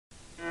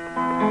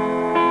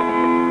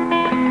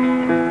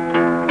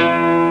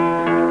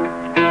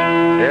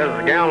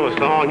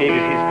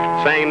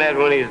He sang that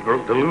when he's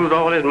to lose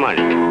all his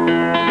money.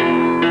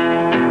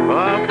 Well,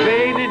 I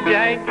played the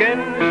jack in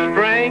the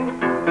spring,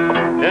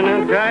 and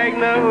the jack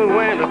never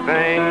went a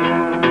thing.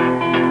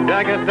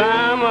 Jack a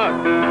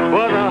diamond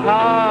was a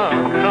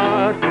hard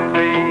card to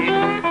play.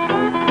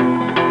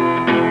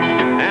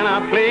 And I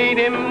played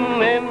him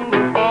in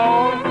the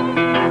fall,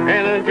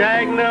 and the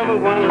jack never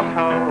won a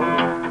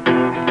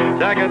toss.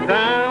 Jack a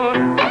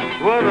diamond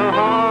was a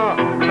hard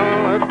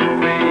card to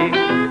play.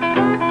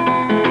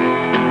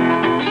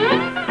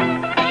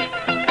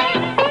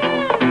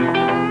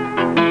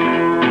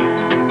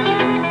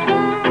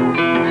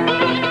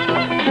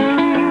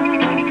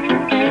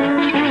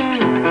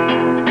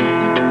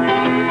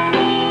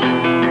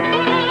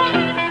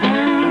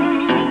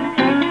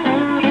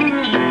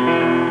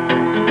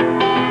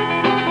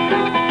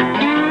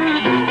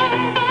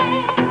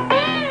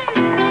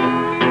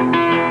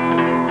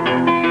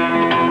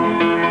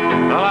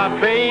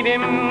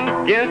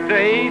 Against the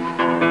ace,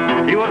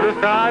 he was a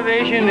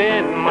starvation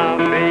in my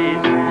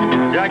face.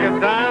 Jack of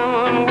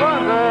diamond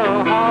was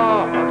a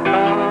hard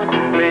card to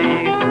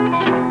play.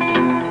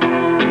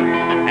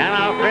 And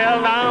I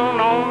fell down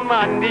on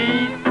my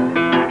knees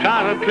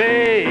trying to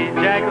play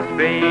Jack of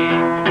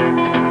spades.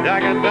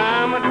 Jack of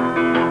diamond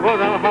was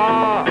a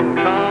hard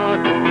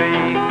card to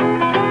play.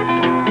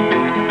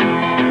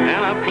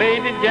 And I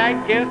played the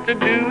jack against the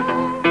deuce,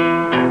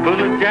 but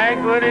the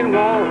jack wouldn't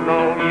want no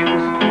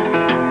use.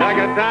 Jack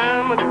of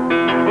diamond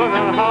was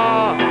a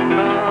hard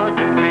card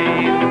to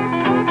play.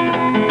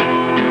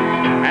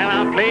 And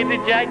I played the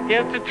jack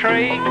against the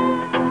trade.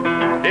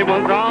 It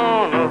was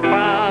on a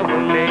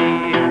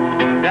 5-lay.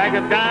 Jack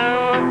of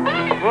diamond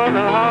was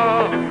a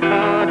hard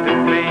card to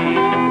play.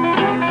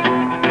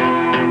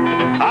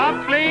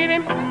 I played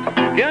him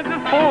against the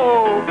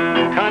 4,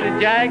 turned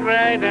the jack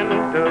right in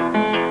the duck.